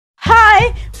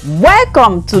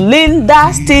Welcome to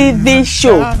Linda's TV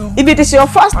show. If it is your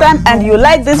first time and you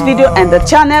like this video and the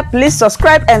channel, please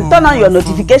subscribe and turn on your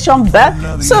notification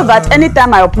bell so that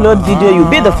anytime I upload video,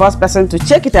 you'll be the first person to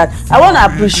check it out. I want to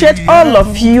appreciate all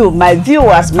of you, my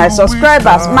viewers, my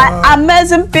subscribers, my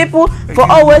amazing people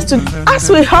for always to.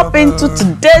 As we hop into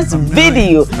today's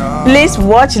video, please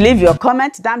watch, leave your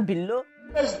comment down below.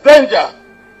 There's danger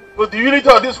to the unity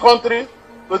of this country,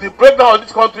 to the breakdown of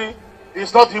this country.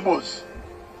 It's not Igbos.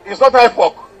 It's not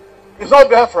Ipob. It's not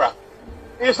Biafra.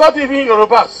 It's not even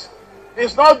Yorubas.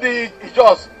 It's not the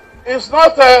Ijos. It's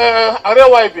not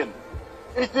Arewa even.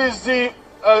 It is the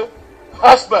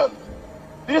husband.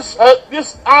 This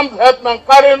armed headman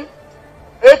carrying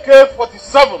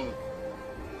AK-47.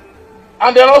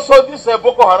 And then also this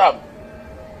Boko Haram.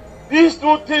 These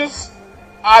two things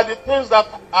are the things that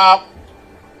are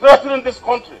threatening this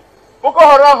country. Boko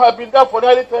Haram have been there for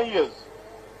nearly 10 years.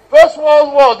 First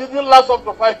World War didn't last up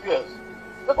to 5 years.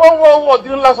 Second World War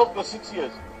didn't last up to 6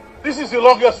 years. This is the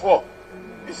longest war.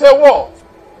 It's a war.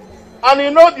 And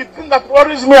you know the thing that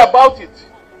worries me about it?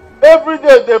 Every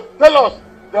day they tell us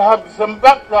they have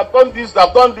disembarked, they have done this, they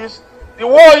have done this. The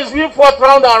war is being fought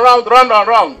round and round, round and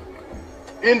round.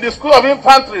 In the school of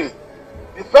infantry,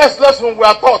 the first lesson we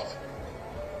are taught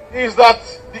is that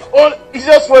the only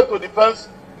easiest way to defense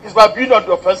is by being on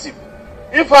the offensive.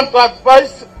 If I'm to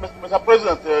advise Mr.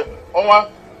 President Onwa,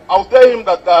 I'll tell him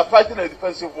that they are fighting a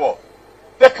defensive war.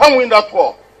 They can't win that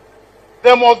war.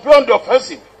 They must be on the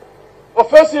offensive.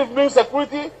 Offensive means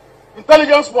security.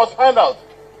 Intelligence must find out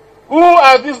who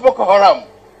are these Boko Haram,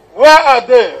 where are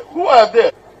they, who are they.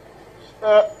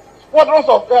 Squadrons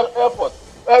of airport,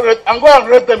 and go and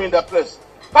raid them in their place.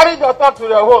 Carry the attack to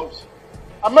their homes.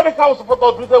 America will support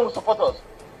us, Britain will support us.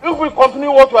 If we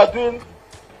continue what we are doing,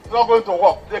 it's not going to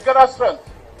work. They gather strength.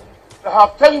 They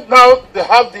have turned now, they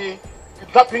have the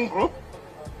kidnapping group.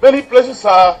 Many places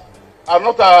are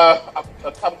not,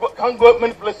 can't go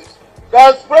many places. They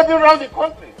are spreading around the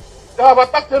country. They have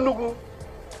attacked Enugu.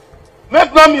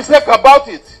 Make no mistake about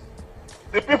it.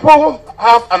 The people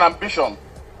have an ambition.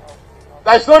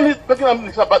 There is no need making a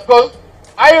mistake about it, because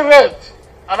I read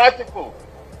an article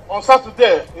on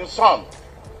Saturday in Sun,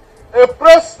 a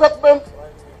press statement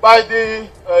by the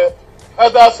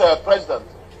Elders president.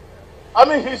 I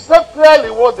mean, he said clearly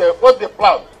what they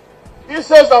planned. He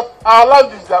says that our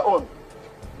land is their own.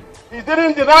 He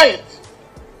didn't deny it.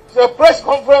 It's a press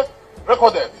conference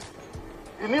recorded.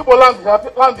 In Igbo land,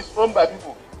 the land is owned by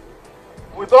people.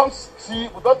 We don't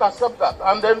accept that.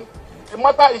 And then the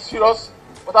matter is serious.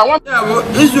 But I want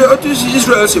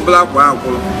Israel si black wow.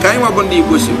 Can you want the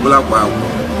Igbo si black wow?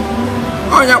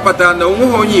 Oh, yeah, but I know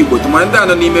who you go to my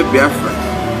dad and name Biafra.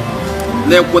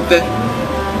 Then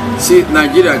si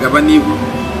Nigeria gabanibu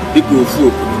dịka ofu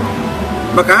obodo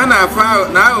maka ha na-afa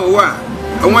na aghụghọ a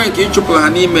onwe nke ịchụpụrụ ha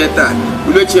n'ime taa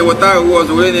ulechi weta aghụghọ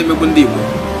ọzọ wee na-emegbu ndị Igbo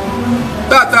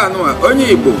tata anụ onye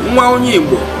Igbo nwa onye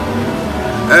Igbo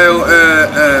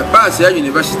pass ya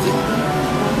university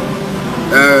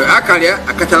akarịa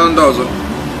akachara ndị ọzọ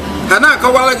ha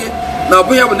na-akọwara gị na ọ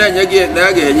bụghị bụ na-enye gị na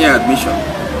ya ga-enye admission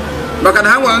maka na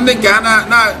ha nwere ndị nke ha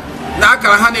na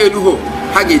akara ha na-eruho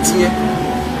ha ga-etinye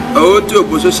otu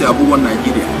obodo si abụ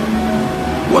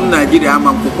one Nigeria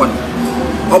ama nkwụkwa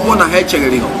ọ bụ na ha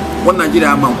echegheri ha one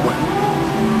Nigeria ama nkwụkwa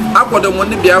akwado m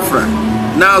ndị Biafra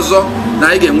na-azọ na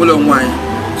anyị ga-enwere onwe anyị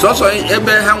sọsọ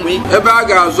ebe ha nwee ebe a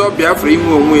ga-azọ Biafra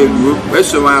inwe onwe eruo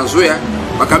eso azụ ya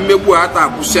maka mmegbu ha ata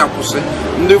akwụsị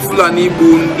ndị Fulani igbu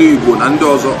ndị Igbo na ndị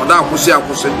ọzọ ọ da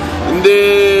akwụsị ndị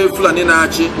Fulani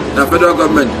na-achị na federal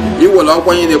gọọmenti iwere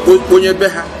ọkwanye na-ekpo onye be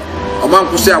ha ọma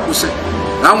nkwụsị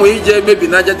na nwere ije mebi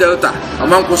na Delta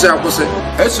ọma nkwụsị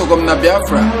esogo m na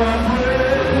Biafra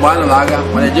mgbe a nụrụ agha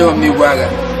mana ejeghị m n'igwe agha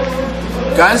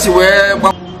ka m si wee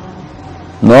gba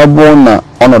na ọ bụ na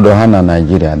ọnọdụ ha na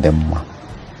Naịjirịa dị mma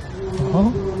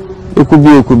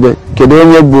ekwube kedu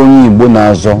onye bụ onye Igbo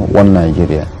na-azọ one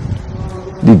Nigeria?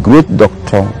 The great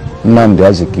Dr. Nnamdi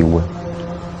Azikiwe.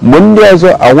 Mgbe ndị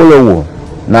ọzọ Awolowo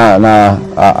na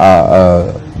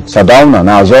Sardauna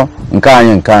na-azọ nke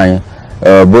anyị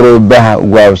bụrụ be ha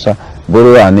ugwu Hausa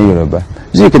bụrụ anị Yoruba,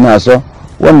 Zik na-azọ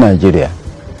one Nigeria.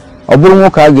 Ọ bụrụ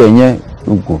nwoke a ga-enye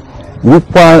ugwu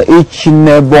rukwa echi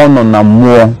n'ebe ọ nọ na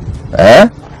mmụọ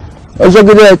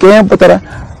ọzọgide ya ka ihe pụtara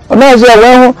ọ na-azụ ya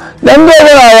wee hụ na ndị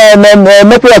ọbụla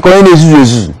na-emepe ya ka onye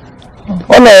na-ezuzu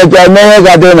ọ na-eji ihe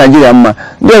ga-adịrị Nigeria mma,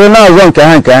 ndị ọzọ na-azọ nke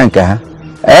ha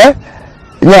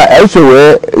ya eso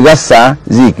wee ghasaa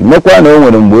Zik mekwa na o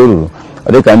nwere mgbe o ruru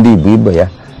ọ dịka ndị Igbo ibe ya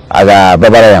a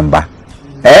ga-ababara ya mba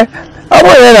ọ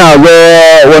bụrụ ya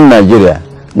na-azọ one Nigeria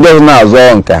ndị ọzọ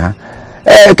na-azọ nke ha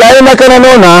ka anyị mekana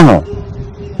n'ụlọ ahụ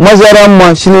mazara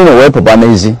mma si n'ụlọ wee pụba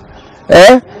n'ezi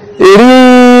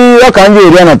eri ọka ndị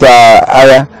eri anata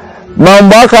agha ma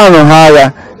mgbe aka nọ ha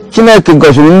agha Chineke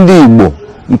gọziri ndị Igbo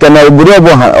nke na obodo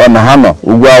ọbụla ha nọ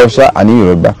ugwu Hausa na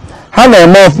Yoruba ha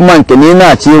na-eme ọfụma nke na ị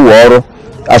na-achọ iwe ọrụ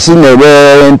asị na-ebe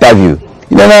interview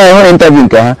ile na-enwe interview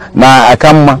nke ha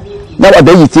na-aka mma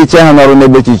na-akpata eji tiche ha n'ọrụ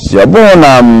n'ebe dị iche ọ bụghị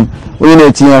na onye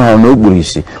na-etinye ha n'okpuru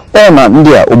isi ọ na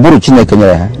ndị a ụbụrụ Chineke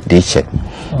nyere ha dị iche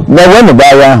na wenụba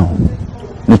agha ahụ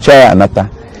nụcha ya anata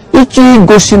ịchọ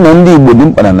igosi na ndị Igbo dị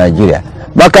mkpa na Naịjirịa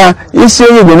maka isi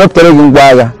onye Igbo mepụtara gị ngwa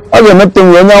agha ọ ga-emepụta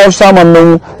nwe onye Hausa ama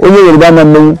mmenwu onye Yoruba ama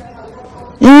mmenwu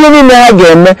ihe niile ha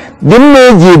ga-eme dị mma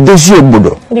eji edozi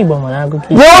obodo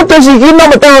ya otosi ka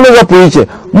ịnapụta ha n'ụzọ pụrụ iche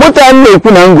moto a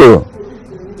na-ekwu na ngoro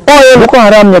onye Boko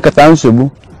Haram nyekọta nsogbu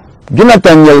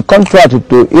Jonathan nyere contract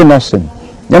to Innocent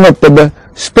ya mepụtebe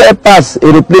spare parts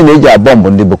aeroplane eji abọmbụ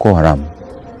ndị Boko Haram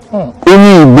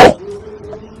onye Igbo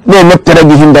na-emepụtara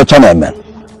gị ihe ndị ọcha na-eme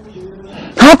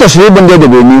ha tosiri ịbụ ndị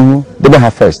edebere n'ihu debe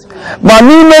ha first ma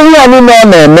n'ime ihe a niile ọ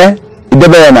na-eme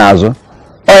idebe ya n'azụ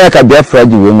ọ ya ka Biafra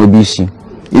ji wee nwebe isi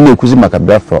ị na-ekwuzi maka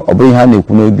Biafra ọ bụrụ ihe a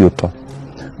na-ekwu n'obi ụtọ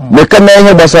mekana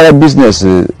ihe gbasara biznes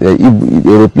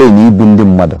aeroplane ibu ndị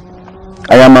mmadụ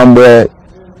anya ma mgbe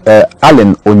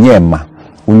Allen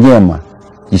Onyema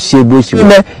isi ebe o si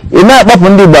ị na-akpapụ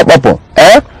ndị Igbo akpapụ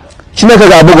Chineke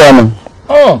ga-abụ gị ọnụ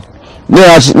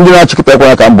ndị na-achịkọta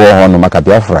ekwe ka mbụ ọnụ maka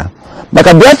Biafra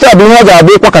bụ ihe ọ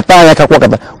ga-abụ ịkwakọta anya ka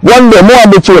kwakọta one day mụ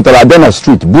Amechi wetara abịa na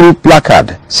street buru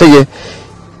placard sị gị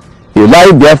you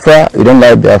like Biafra, you don't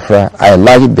like Biafra, I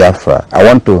like Biafra, I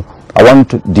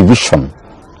want division.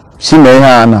 Si na ihe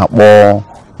a na-akpọ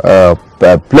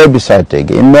plebiscite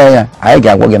gị ime ya anyị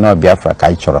ga-agwa gị na Biafra ka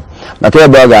anyị chọrọ maka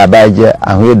ebe ọ ga-aba je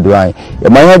ahụ edo anyị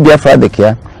ịma ihe Biafra dị ka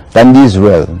ya ka ndị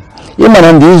Israel ịma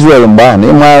na ndị Israel mgbe ahụ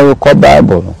ịma akụkọ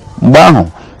Baịbụl mgbe ahụ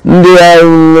ndị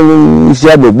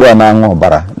isi agbegbu a na-aṅụ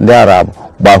ọbara ndị Arab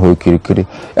gba ahụ okirikiri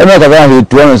emekọta ahụ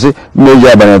etu ọnụ si mmeji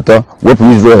abalị atọ wepụ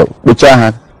Israel kpụchaa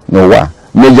ha n'ụwa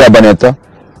mmeji abalị atọ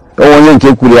onye nke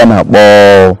kwuru ya na-akpọ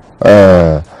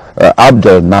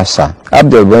Abdel Nasser.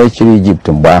 Abdel bụ onye chịrị Egypt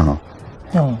mgbe ahụ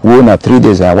wuo na 3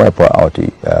 days and wipe out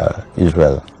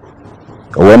Israel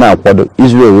o wee na-akwado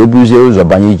Israel wee buzie ụzọ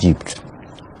banye Egypt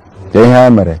ihe ha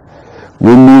mere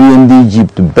wee merie ndị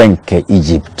Egypt be nke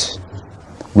Egypt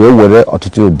wee were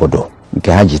ọtụtụ obodo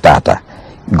nke ha ji tata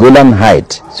Golan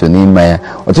Heights so n'ime ya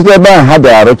ọtụtụ ebe ahụ ha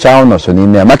bịara arụcha ụlọ so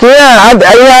n'ime ya maka ihe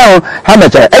ahụ ha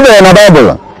mechara edere na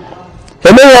Baịbụl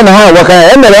emeghị ya na ha agwaka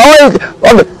ya emere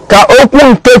ka okwu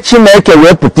nke Chineke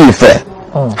wee pụta ife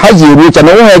ha ji eru uche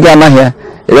na onwe ha ga-anaghị ya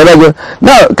ego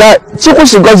na ka Chukwu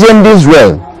si gọzie ndị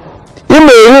Israel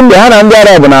ime eri mgbe ha na ndị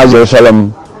Arab na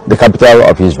Jerusalem the capital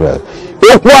of Israel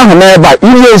okwu ahụ n'ebe a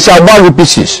ihe nsi agbaghị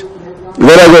pieces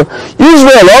ego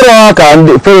Israel ọrụ ha ka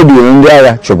ndị Fero duru ndị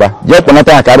agha chụba jee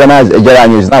kpọnata ha ka abịa na-ejere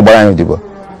anyị ozi na-agbara anyị odibo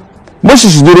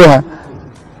Moses duru ha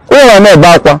ụlọ na-ebe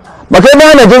akwa maka ebe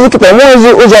ha na-ejezi kịta nwezi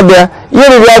ụzọ bịa ihe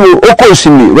riri ya bụ oke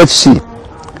osimiri Red Sea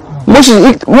Moses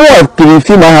mụwa kiri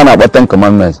fim ha na-akpọ Ten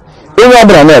Commandments onye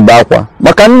ọbụla na-ebe akwa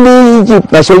maka ndị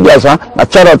Egypt na soldiers ha na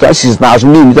chariot asis na azụ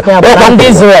niile ndị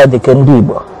Israel dị ka ndị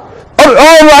Igbo ọrụ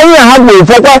anyị ha gburu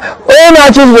fọkwa onye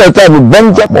na-achị Israel taa bụ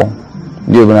Benjakpọ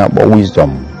ndị Igbo na-akpọ wisdom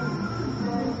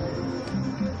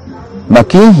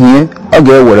maka ihe ọ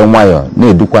ga-ewere nwayọọ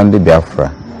na-edukwa ndị Biafra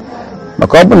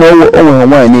maka ọ bụ na o nwere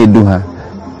nwanyị na-edu ha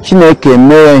Chineke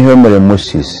mere ihe o mere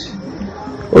Moses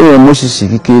o nyere Moses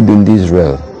ikike idu ndị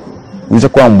Israel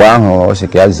uzekwa mgbe ahụ ọ sị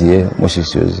ka ya zie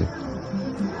Moses ozi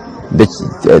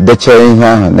dechere ihe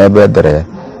ahụ n'ebe edere ya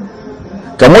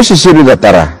ka Moses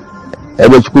ridatara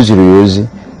ebe Chukwu ziri ya ozi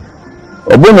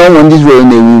ọ bụrụ na ụmụ ndị Israel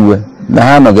na-ewe iwe na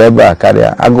ha nọga ebe a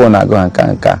karịa agụụ na-agụ ha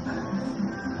nka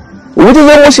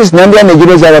owutize Moses na ndị a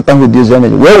na-ejiri ozi aghọtaghị ụdị ozi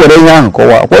wee were ihe ahụ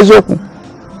kọwaa kwa eziokwu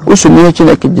usoro ihe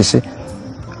Chineke ji sị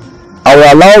I will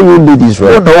allow you to lead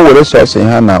Israel na o were sọsọ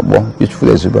ihe a na-akpọ youthful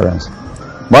exuberance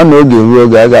ma na oge ruo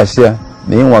oge a ga-asị ya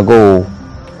na ịnwago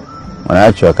mana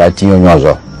ya chọrọ ka tinye onye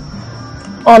ọzọ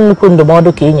nnukwu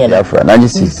ndụmọdụ ka ị nyere Biafra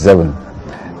 1967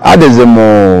 adịzi m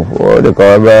dịka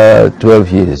ebe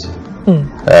 12 years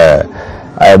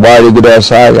anyị gbarigide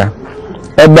ọsọ agha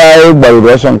ebe anyị gbariri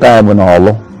ọsọ nke anyị bụ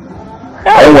n'Orlu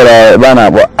anyị nwere ebe a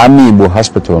na-akpọ Army Igbo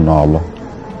Hospital n'Orlu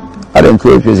adị nke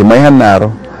ofiezi ma ihe na-arụ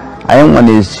anyị nwa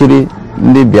na-esiri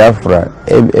ndị Biafra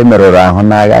emerụrụ ahụ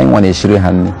n'agha anyị nwa na-esiri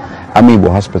ha nri Army Igbo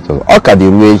Hospital ọ ka dị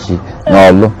ruo echi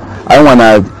n'Orlu anyị nwa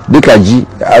na dịka ji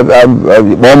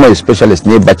kpọọ specialist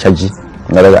na-ịbacha ji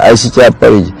anyị sicha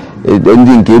porridge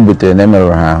ndị nke ebutere na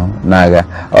emerụrụ ha ahụ n'agha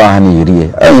ọ ha na-eri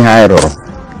ya onye ha anyị rụrụ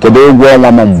kedu ụgwọ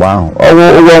ọnwa m mgbe ahụ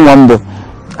ụgwọ ọnwa mbụ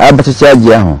abachacha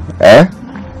ji ahụ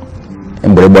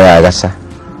mgbịrịgba ya agasa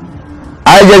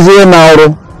ajazie na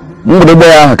ọrụ mgbede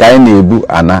ahụ ka anyị na-ebu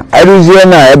ana arụzie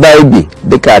na ebe anyị bi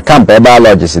dịka kamp ebe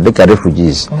alọjisi dịka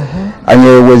refugees anyị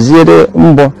weziere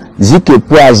mbọ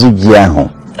zikepụ azụ ji ahụ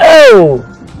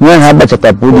nye ha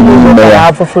gbachapụ dị n'ime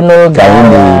ya ka anyị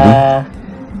na-eri.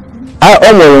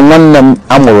 O nwere nwanne m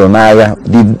amụrụ n'agha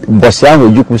mbọsị ahụ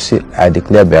Ojukwu si I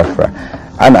declare Biafra,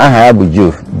 aha ya bụ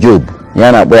Job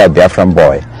ya na-akpọ ya Biafran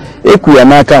boy. Ekwu ya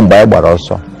n'aka mgbe anyị gbara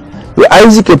ọsọ anyị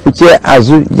zikepụcha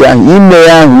azụ ji ahụ ime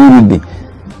ya ahụ uru dị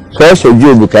sọsọ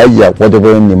Job ka anyị ji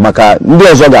akwadebe nri maka ndị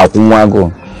ọzọ ga-akwụ nwa agụụ,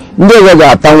 ndị ọzọ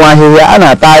ga-ata nwa ahịhịa. A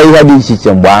na-ata ahịhịa dị iche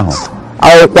iche mgbe ahụ,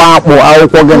 akwụkwọ akpụ,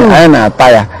 akwụkwọ gịnị anyị na-ata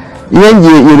ya. Ihe nji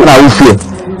iri na ufie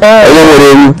onye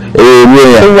nwere ewu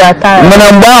eruo ya,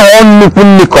 mana mgbe ahụ nnukwu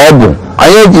nri ka ọ bụ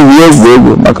anyị ejighị egwu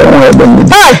egwu maka nwa ebe ndị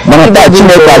mana taa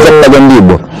Chineke azapụtago ndị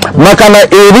Igbo maka na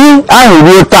eri ahụ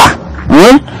ruo taa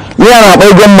ihe a na-akpọ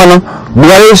ego mmanụ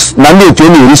Buhari na ndị otu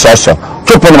na-eri sọsọ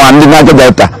chụpụrụ ma ndị na-aga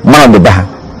Delta mmanụ dịba ha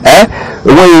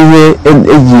enweghị ihe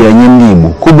eji enye ndị Igbo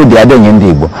kubu dị ada enye ndị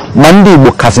Igbo ma ndị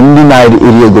Igbo kasị ndị na-eri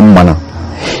ego mmanụ.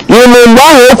 Ihe mgbe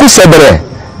ahụ okwu sebere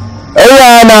onye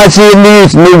a na-achị ndị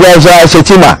n'ugwu ọzọ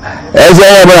Shetima eze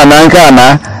ya bụla na nke a na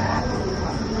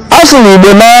asị na Igbo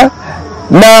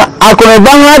na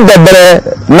akụnụba ha debere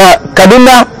na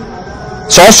Kaduna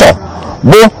sọsọ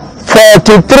bụ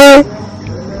 43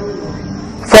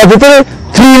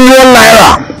 trillion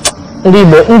naira.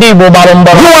 Ndị Igbo gbara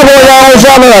mbọ. Gịnwa bụ onye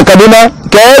ọzọ nọ na Kaduna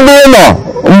ka ebe ị nọ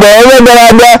mgbe onye bịara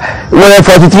abịa nwere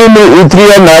 43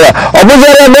 trillion naira. Ọ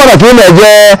bụziara ebe ọ na ka ị na-eje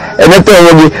eneta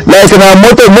onwe gị like na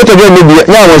moto gị emebi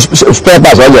ya nwe spare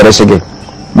parts ọ ga-eresi gị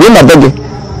gị na be gị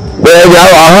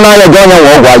ahụ n'anya gị onye nwe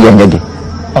ọgwụ a ga-enye gị.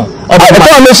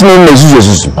 Ọpụta mesi na ezuzu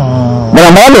ezuzu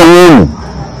mana ma ọ na-enwe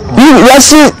unu ya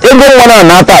si ego nwa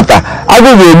na-ata ata agụ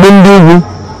ga-egbu ndị ugwu,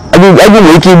 agụ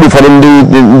nwere ike igbu ụfọdụ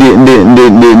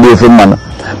ndị ofe mmanụ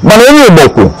mana onye Igbo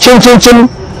kwu chim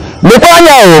lekwa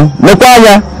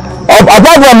anya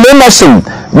apart from Emerson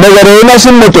meghere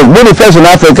Emerson moto bụ the first in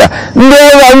Africa ndị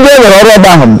enwere ọrụ ebe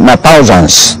ahụ na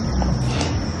thousands.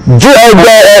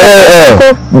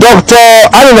 Dr.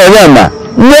 Iwuanyanwu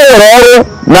ndị enwere ọrụ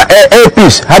na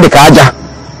APs ha dị ka aja.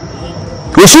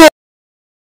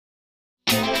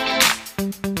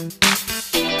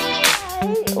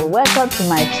 Welcome to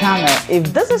my channel.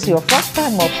 If this is your first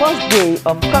time or first day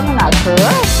of coming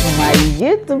across my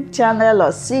YouTube channel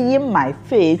or seeing my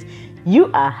face, you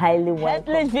are highly welcome.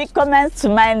 Please willkommen to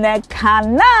my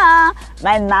canal.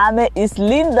 My name is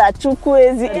Linda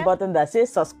Chukwuezi. The button that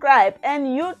says subscribe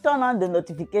and you turn on the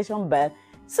notification bell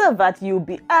so that you'll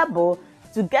be able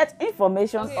to get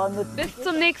information on the Bis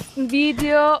zum nächsten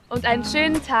Video und einen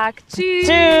schönen Tag. Tschüss.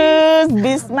 Tschüss.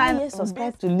 Bis man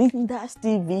subscribe to Linda's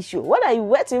TV show. What are you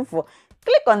waiting for?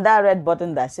 Click on that red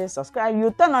button that says subscribe.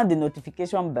 You turn on the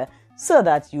notification bell so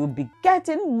that you'll be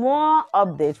getting more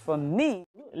updates from me.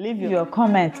 Leave your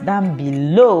comment down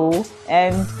below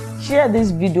and share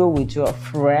this video with your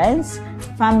friends,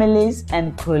 families,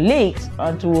 and colleagues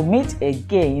until we meet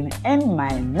again in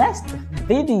my next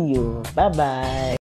video. Bye bye.